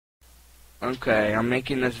Okay, I'm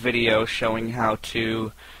making this video showing how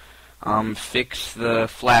to fix the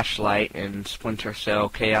flashlight in Splinter Cell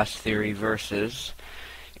Chaos Theory Versus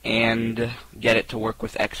and get it to work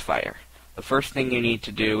with Xfire. The first thing you need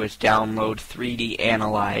to do is download 3D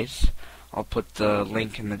Analyze. I'll put the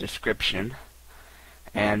link in the description.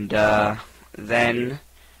 And then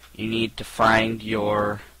you need to find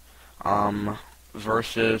your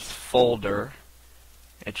Versus folder.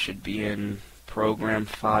 It should be in Program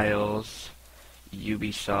Files,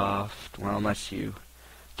 Ubisoft. Well, unless you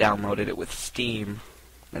downloaded it with Steam,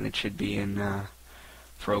 then it should be in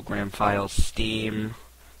Program Files, Steam,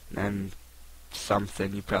 and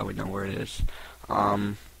something. You probably know where it is.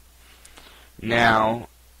 Now,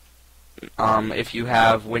 if you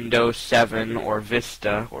have Windows 7 or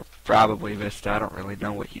Vista, or probably Vista, I don't really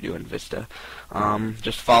know what you do in Vista,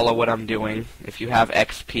 just follow what I'm doing. If you have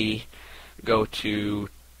XP, go to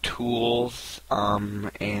Tools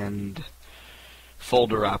and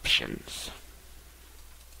Folder Options.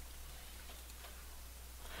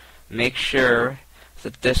 Make sure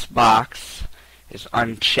that this box is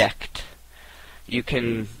unchecked. You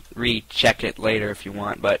can recheck it later if you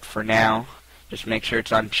want, but for now, just make sure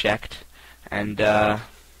it's unchecked. And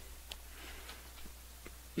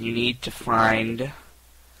you need to find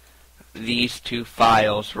these two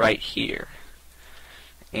files right here.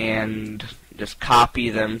 And just copy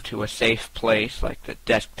them to a safe place, like the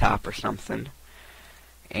desktop or something.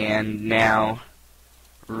 And now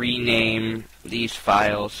rename these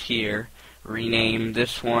files here. Rename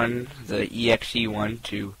this one, the exe one,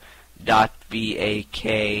 to .bak,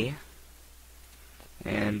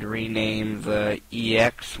 and rename the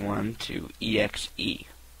ex one to exe.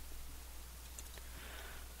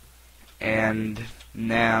 And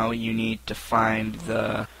now you need to find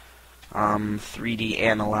the 3D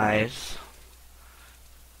Analyze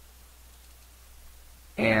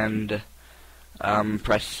and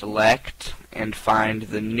press select and find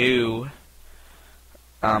the new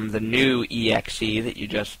exe that you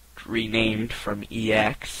just renamed from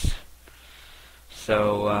ex.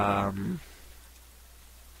 So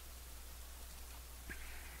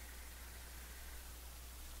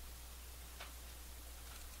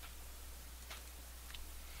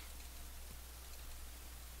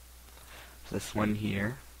this one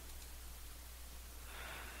here.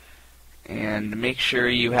 And make sure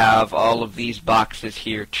you have all of these boxes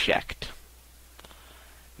here checked.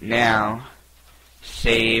 Now,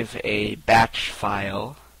 save a batch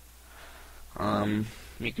file. You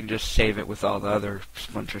can just save it with all the other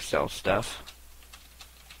Splinter Cell stuff.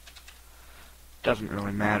 Doesn't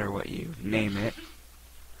really matter what you name it.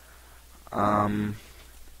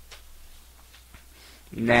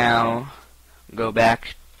 Now, go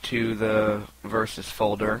back to the Versus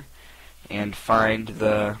folder and find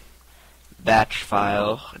the batch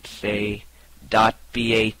file. It's a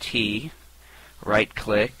 .bat. Right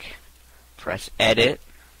click, press edit,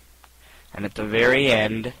 and at the very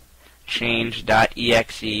end change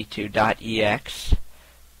 .exe to .ex,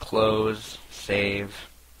 close, save.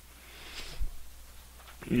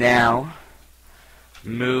 Now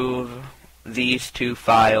move these two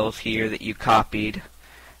files here that you copied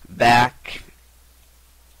back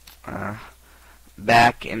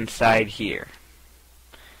inside here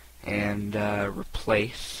and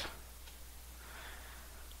replace.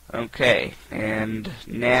 Okay, and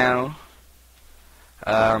now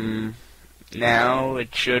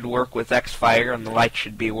it should work with Xfire and the light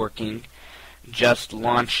should be working. Just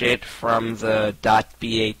launch it from the .bat,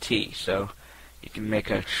 so you can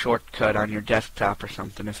make a shortcut on your desktop or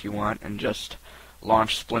something if you want, and just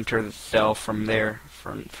launch Splinter Cell from there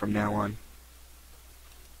from now on.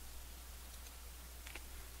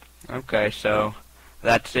 Okay, so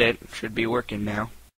that's it. Should be working now.